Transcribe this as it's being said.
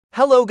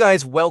Hello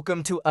guys,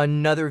 welcome to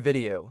another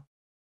video.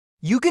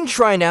 You can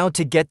try now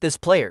to get this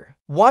player.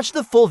 Watch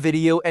the full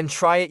video and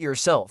try it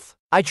yourself.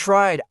 I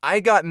tried,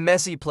 I got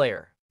Messi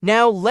player.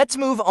 Now let's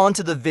move on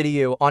to the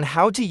video on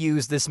how to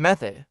use this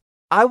method.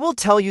 I will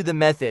tell you the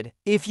method.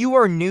 If you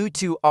are new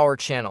to our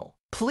channel,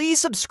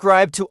 please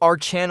subscribe to our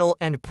channel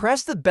and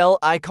press the bell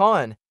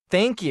icon.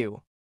 Thank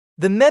you.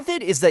 The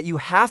method is that you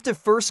have to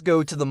first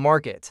go to the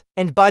market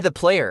and buy the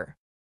player.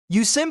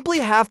 You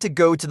simply have to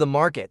go to the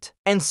market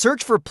and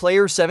search for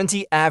player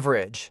 70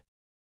 average.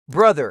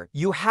 Brother,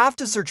 you have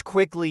to search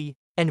quickly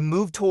and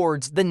move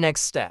towards the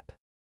next step.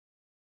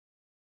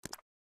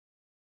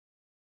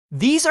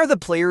 These are the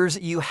players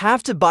you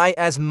have to buy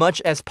as much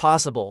as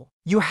possible.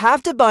 You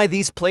have to buy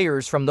these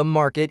players from the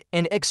market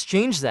and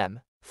exchange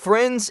them.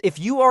 Friends, if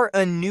you are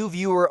a new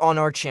viewer on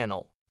our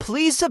channel,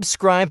 please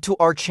subscribe to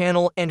our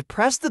channel and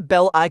press the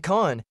bell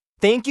icon.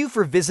 Thank you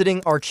for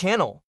visiting our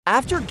channel.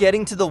 After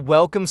getting to the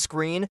welcome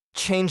screen,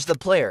 change the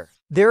player.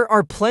 There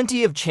are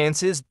plenty of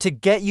chances to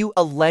get you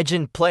a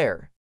legend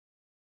player.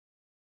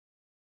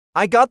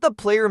 I got the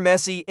player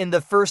Messi in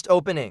the first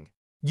opening.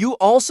 You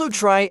also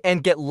try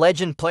and get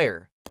legend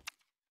player.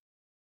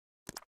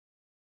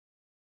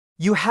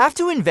 You have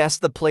to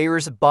invest the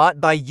players bought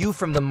by you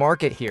from the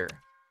market here.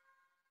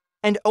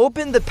 And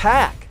open the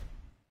pack.